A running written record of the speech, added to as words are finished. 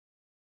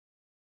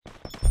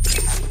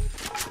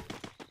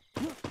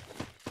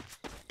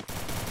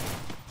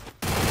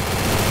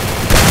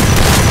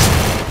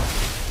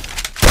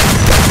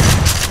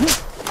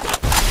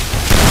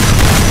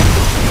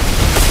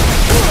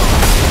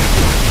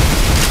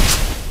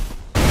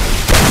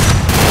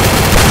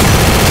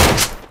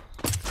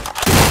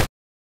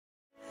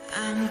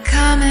I'm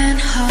coming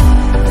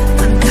home,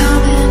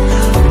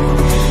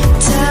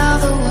 tell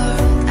the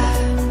world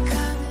I'm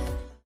coming.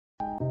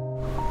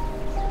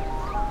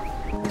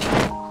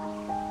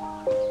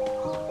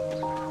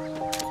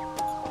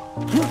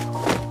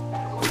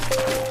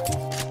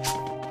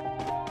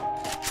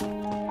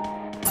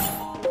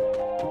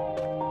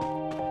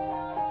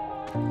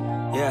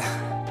 Yeah,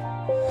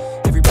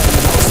 everybody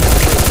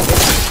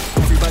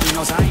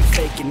knows I ain't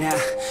faking now.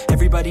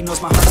 Everybody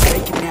knows my heart's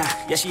faking now.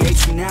 Yeah, she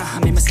hates me now, I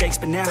made mistakes,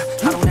 but now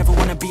I don't ever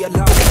wanna be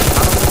alone. I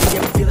don't really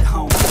ever feel at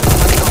home.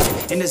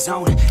 I'm in the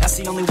zone, that's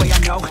the only way I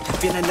know.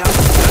 Feeling low,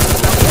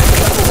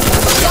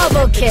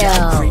 double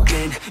kill.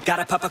 Creeping,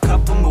 gotta pop a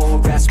couple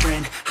more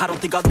aspirin. I don't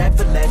think I'll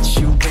ever let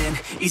you in.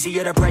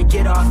 Easier to break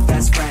it off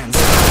as friends.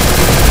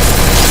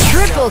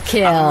 Triple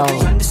kill. I don't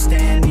really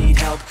understand, need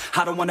help.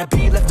 I don't wanna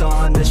be left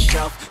on the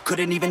shelf.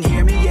 Couldn't even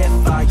hear me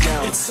if I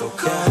yelled. It's so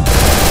cold.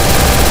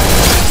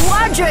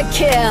 Quadra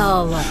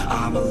kill.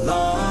 I'm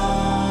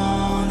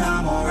alone,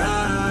 I'm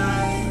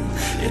alright.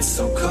 It's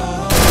so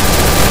cold.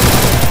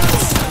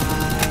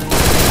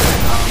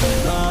 I'm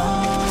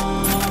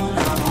alone,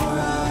 I'm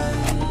alright.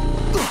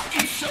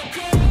 It's so cold.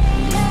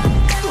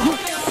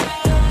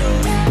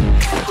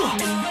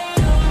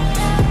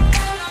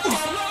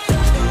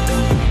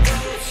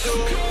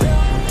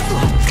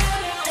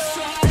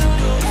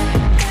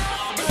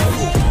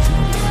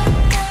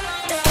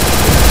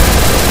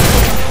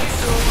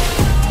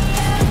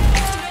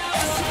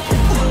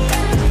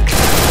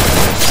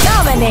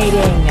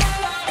 Dominating.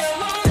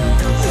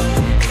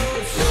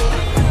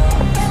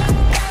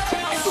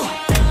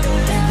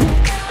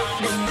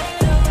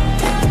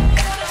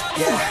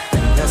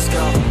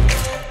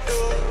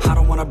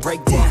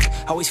 Break down,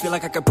 always feel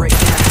like I could break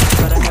down,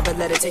 but I never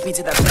let it take me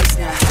to that place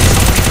now.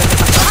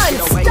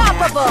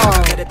 Unstoppable.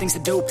 Better things to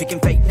do, picking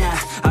fate now.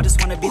 I just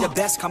wanna be the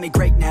best, call me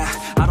great now.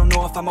 I don't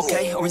know if I'm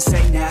okay or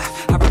insane now.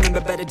 I remember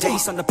better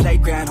days on the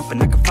playground,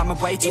 hoping I can find my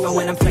way. Even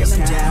when I'm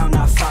feeling down,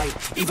 I fight.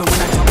 Even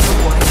when I don't know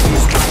what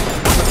is right,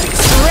 I'm a big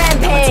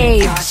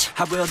Rampage.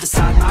 I will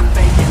decide my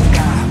fate, and I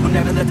will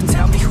never let them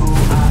tell me who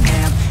I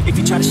am. If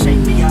you try to shake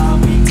me, I'll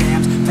be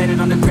damned. Planet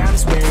on the ground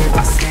is where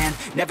I stand.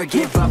 Never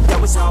give up, that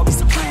was always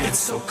the plan. It's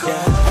so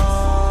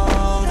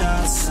cold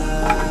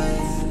outside.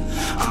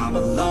 I'm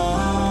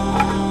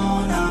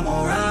alone, I'm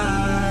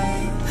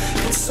alright.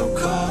 It's so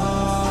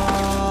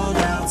cold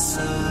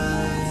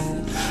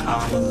outside.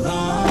 I'm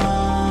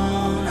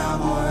alone,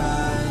 I'm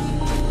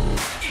alright.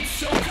 It's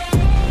so cold.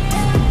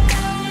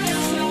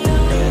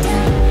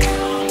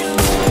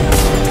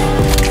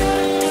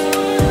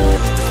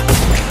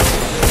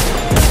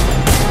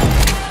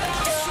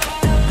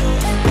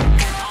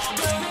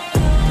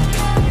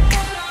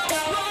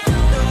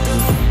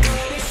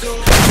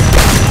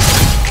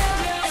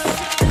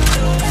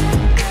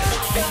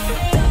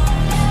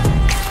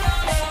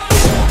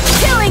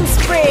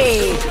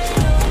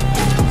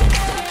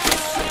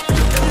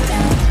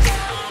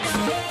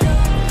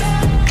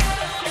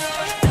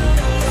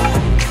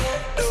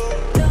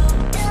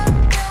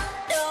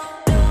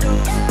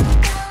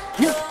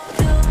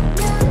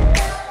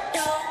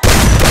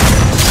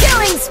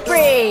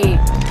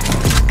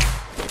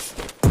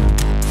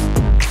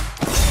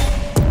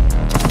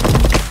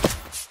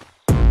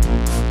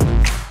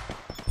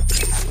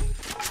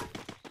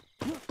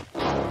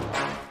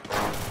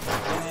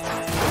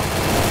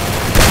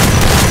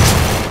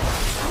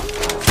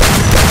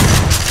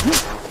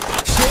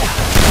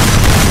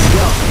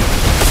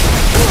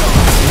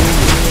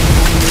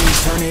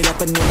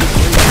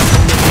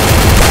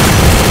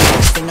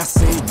 I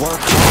say work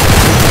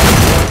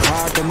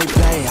hard, then we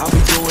play. I'll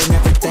be doing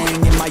everything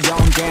in my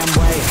own damn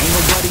way. Ain't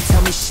nobody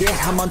tell me shit,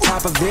 I'm on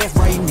top of it.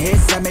 Writing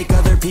hits that make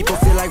other people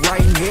feel like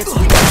writing hits.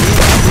 We gon' get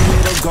every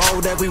little goal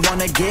that we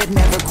wanna get.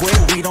 Never quit,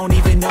 we don't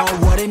even know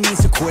what it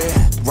means to quit.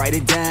 Write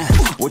it down,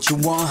 what you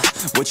want,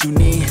 what you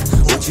need,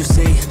 what you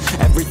see.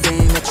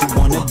 Everything that you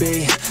wanna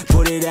be.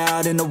 Put it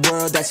out in the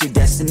world, that's your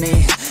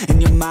destiny. In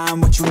your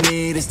mind, what you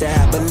need is to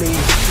have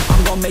belief.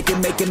 I'm gon' make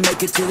it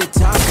to the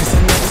top, cause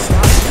I never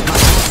stop. My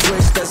own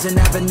switch doesn't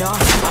have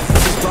enough. I feel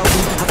it's broken,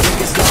 I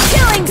think it's lost.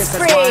 Killing guess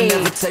that's spree. why I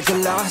never take a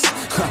loss.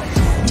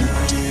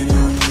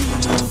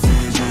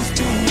 Just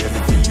be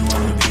everything you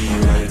wanna be.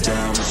 Write it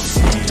down, what you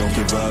see. Don't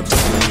give up,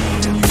 just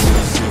believe, and you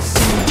will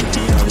succeed. Keep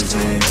the others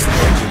in,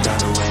 you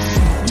gotta win.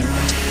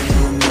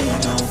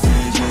 No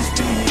fear, just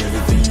be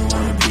everything you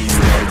wanna be.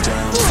 Write it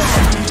down, what you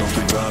see. Don't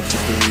give up,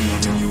 just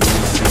believe, and you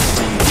will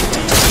succeed.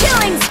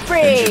 Killing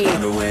spree.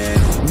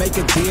 Make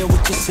a deal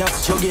with yourself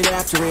that you'll get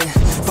after it.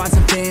 Find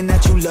something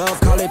that you love,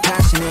 call it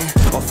passionate.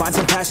 Or find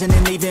some passion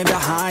and leave it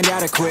behind,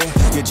 adequate.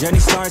 Your journey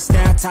starts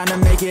now, time to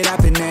make it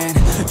happen then.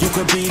 You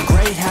could be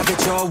great, have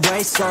it your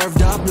way.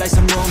 Served up like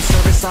some room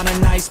service on a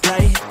nice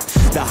plate.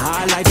 The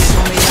high life is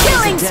only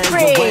hours a day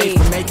away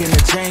from making a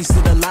change to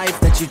the life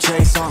that you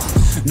chase.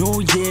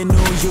 New year,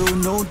 new you,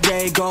 new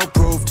day. Go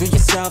prove to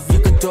yourself you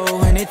can do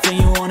anything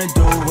you wanna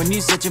do. When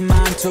you set your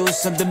mind to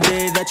something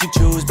big that you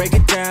choose, break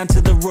it down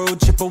to the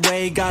root, chip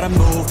away, gotta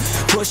move.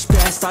 Push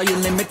past all your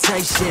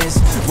limitations.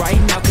 Right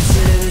now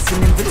consider this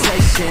an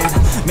invitation.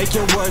 Make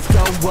your worth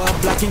go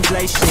up like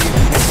inflation,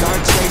 and start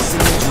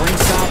chasing the dream,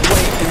 stop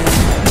waiting.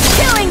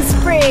 Killing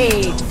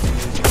spree!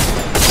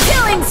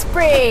 Killing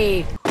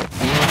spree!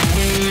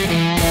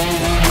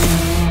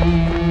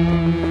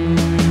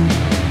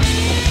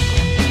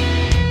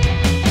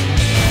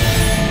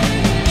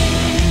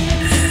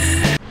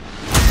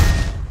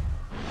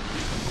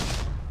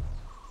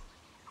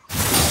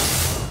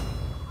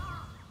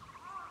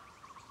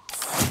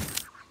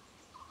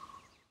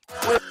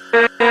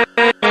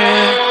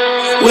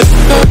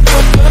 With